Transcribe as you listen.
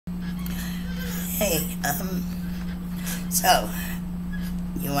Hey, so,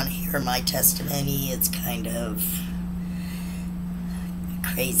 you want to hear my testimony? It's kind of a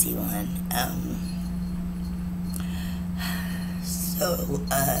crazy one.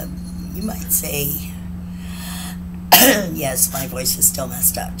 You might say, yes, my voice is still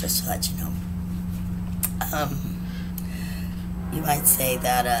messed up, just to let you know. You might say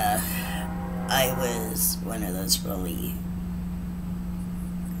that, I was one of those really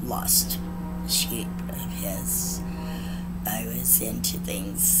lost sheep of his. I was into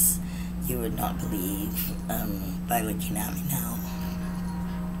things you would not believe by looking at me now.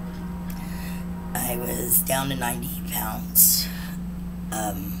 I was down to 90 pounds,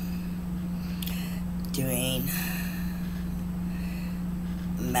 doing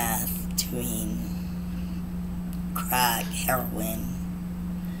meth, doing crack, heroin,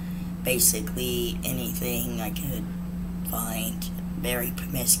 basically anything I could find, very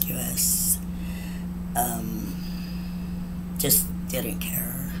promiscuous, just didn't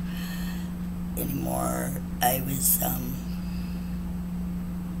care anymore. I was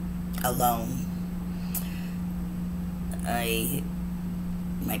alone.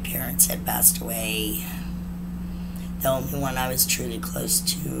 My parents had passed away. The only one I was truly close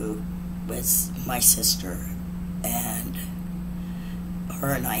to was my sister, and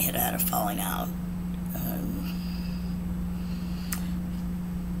her and I had had a falling out.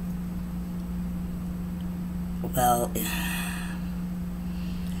 Well,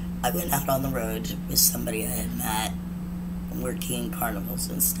 I went out on the road with somebody I had met working carnivals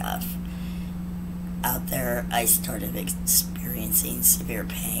and stuff. Out there, I started experiencing severe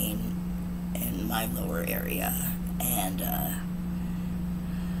pain in my lower area, and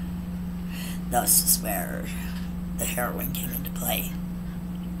thus is where the heroin came into play.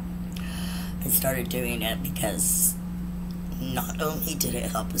 I started doing it because not only did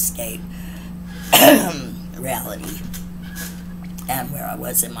it help escape reality and where I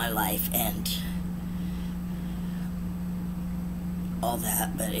was in my life and all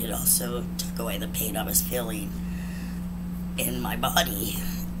that, but it also took away the pain I was feeling in my body.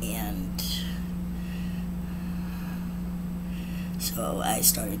 And so I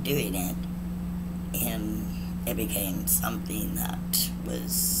started doing it, and it became something that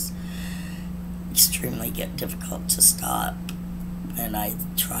was extremely difficult to stop. And I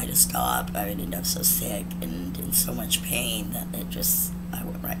tried to stop, I would end up so sick and in so much pain that I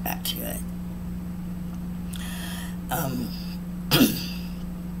went right back to it.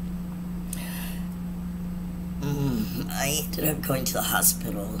 I ended up going to the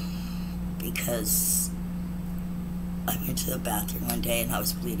hospital because I went to the bathroom one day and I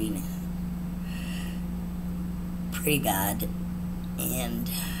was bleeding pretty bad,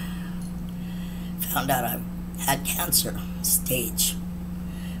 and found out I had cancer, stage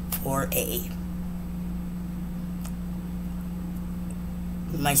 4A.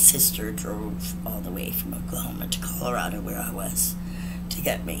 My sister drove all the way from Oklahoma to Colorado, where I was, to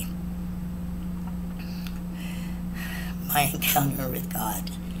get me. My encounter with God,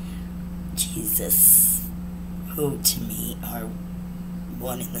 Jesus, who to me are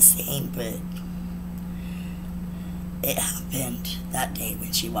one and the same, but it happened that day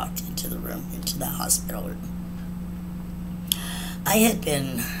when she walked into the room, into the hospital room. I had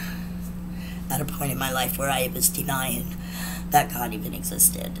been at a point in my life where I was denying that God even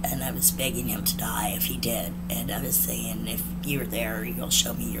existed, and I was begging him to die if he did, and I was saying, if you're there, you'll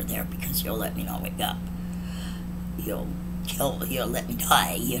show me you're there, because you'll let me not wake up. You'll let me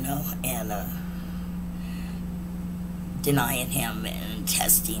die, and denying him and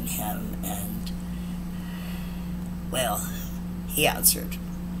testing him, and well, he answered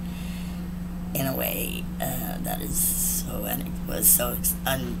in a way that was so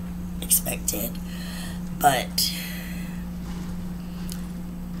unexpected, but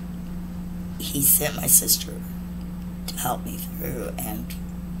he sent my sister to help me through, and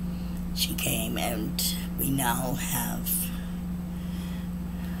she came, and we now have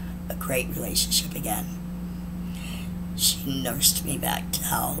a great relationship again. She nursed me back to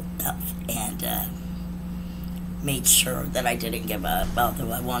health and made sure that I didn't give up,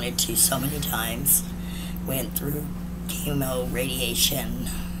 although I wanted to so many times. Went through chemo, radiation,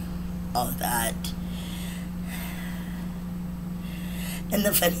 all of that. And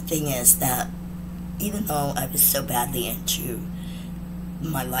the funny thing is that even though I was so badly into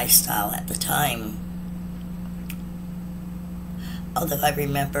my lifestyle at the time, although I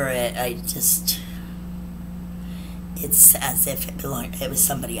remember it, it's as if it was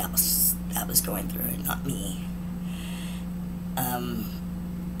somebody else that was going through it, not me.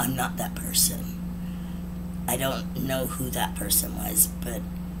 I'm not that person. I don't know who that person was, but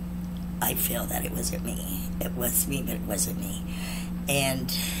I feel that it wasn't me. It was me, but it wasn't me.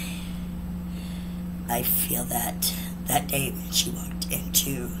 And I feel that that day when she walked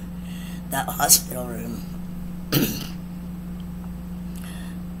into that hospital room,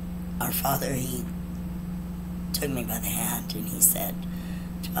 our Father, he took me by the hand and he said,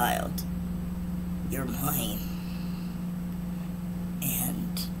 "Child, you're mine,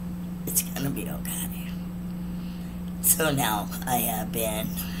 and it's gonna be okay." So now I have been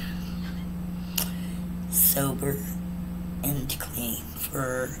sober and clean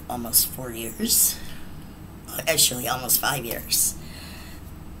for almost 4 years. Actually, almost 5 years.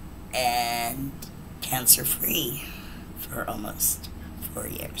 And cancer-free for almost 4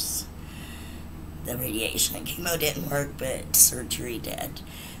 years. The radiation and chemo didn't work, but surgery did.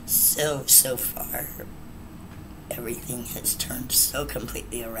 So far, everything has turned so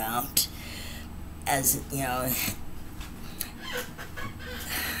completely around. As, you know,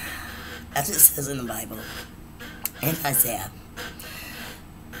 as it says in the Bible, in Isaiah,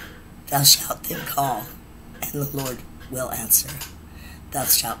 "Thou shalt then call, and the Lord will answer. Thou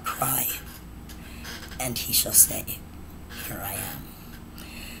shalt cry, and he shall say, Here I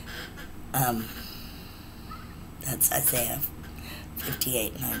am." That's Isaiah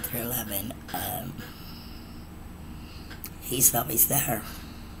 58, 9 through 11. He's always there.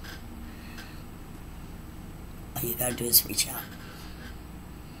 All you gotta do is reach out.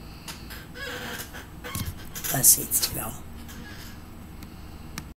 Blessings to y'all.